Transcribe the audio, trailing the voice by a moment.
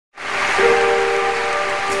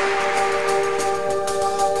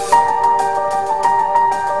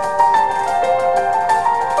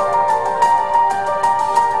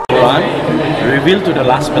revealed to the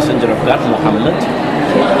last messenger of God, Muhammad,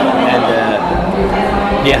 and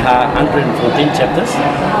there are 114 chapters,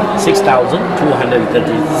 6,236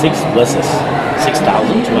 verses.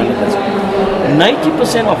 6,236.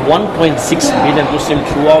 90% of 1.6 billion Muslims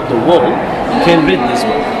throughout the world can read this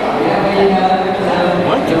book.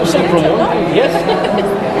 90% from all? Yes.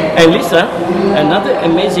 And Lisa, another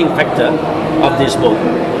amazing factor of this book,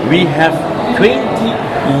 we have 20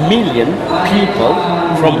 million people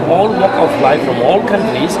from all walk of life, from all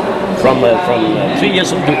countries, from 3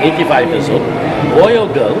 years old to 85 years old, boy or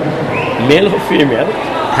girl, male or female,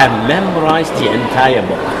 have memorized the entire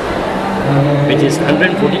book, which is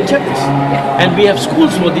 114 chapters. And we have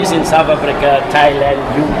schools for this in South Africa, Thailand,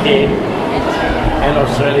 UK, and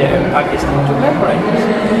Australia and Pakistan to memorize this.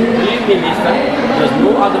 Believe me, this time, there's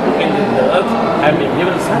no other book in the earth have been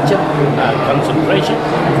given such a concentration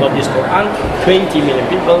for this Quran. 20 million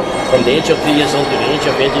people from the age of 3 years old to the age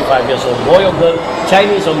of 85 years old, boy or girl,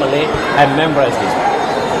 Chinese or Malay, have memorized this book.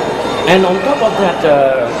 And on top of that,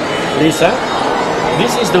 Lisa,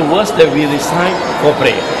 this is the verse that we recite for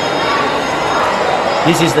prayer.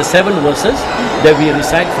 This is the 7 verses that we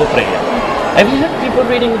recite for prayer. Have you heard people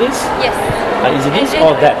reading this? Yes. Is it this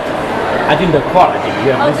or that? I think the call, I think.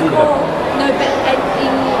 You have the call. No, but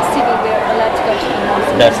in Sydney we're allowed to go to the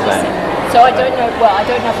mosque. That's right. So I don't know, well, I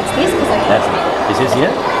don't know if it's this because I can't read. This is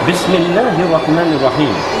here.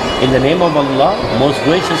 Bismillahirrahmanirrahim. In the name of Allah, most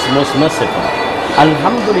gracious, most merciful.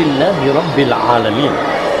 Alhamdulillahi Rabbil Alameen.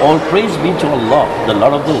 All praise be to Allah, the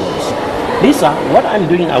Lord of the worlds. Lisa, what I'm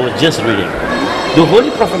doing, I was just reading. The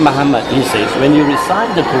Holy Prophet Muhammad, he says, when you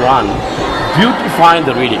recite the Quran, beautify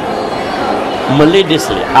the reading.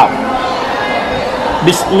 Melodiously. How?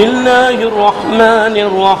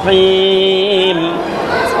 Bismillahirrahmanirrahim.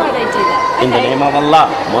 That's why they do that. In the name of Allah,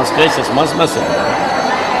 most gracious, most merciful.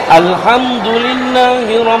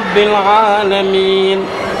 Alhamdulillahi Rabbil Alameen.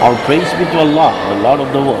 All praise be to Allah, the Lord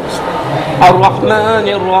of the worlds.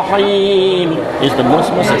 Ar-Rahmanir-Rahim is the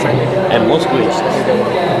most merciful and most gracious.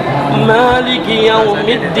 Maliki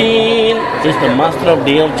Yawmiddin is the master of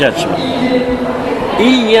day of judgment.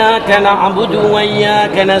 Iyyaka na'budu wa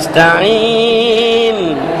iyyaka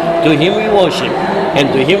nasta'in. To him we worship and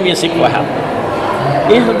to him we seek for help.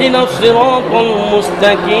 Ihdina as-siratal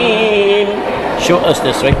mustaqim. Show us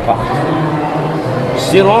the straight path.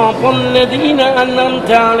 صراط الذين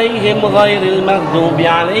أنعمت عليهم غير المغضوب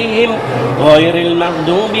عليهم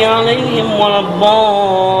ولا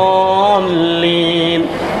الضالين.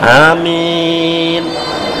 Amen.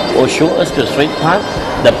 Or show us the straight path,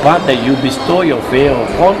 the path that you bestow your favor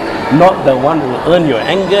upon, not the one who earn your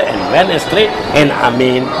anger and went astray. And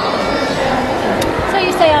Amen. So you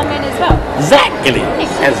say Amen as well? Exactly.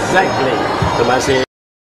 Terima kasih.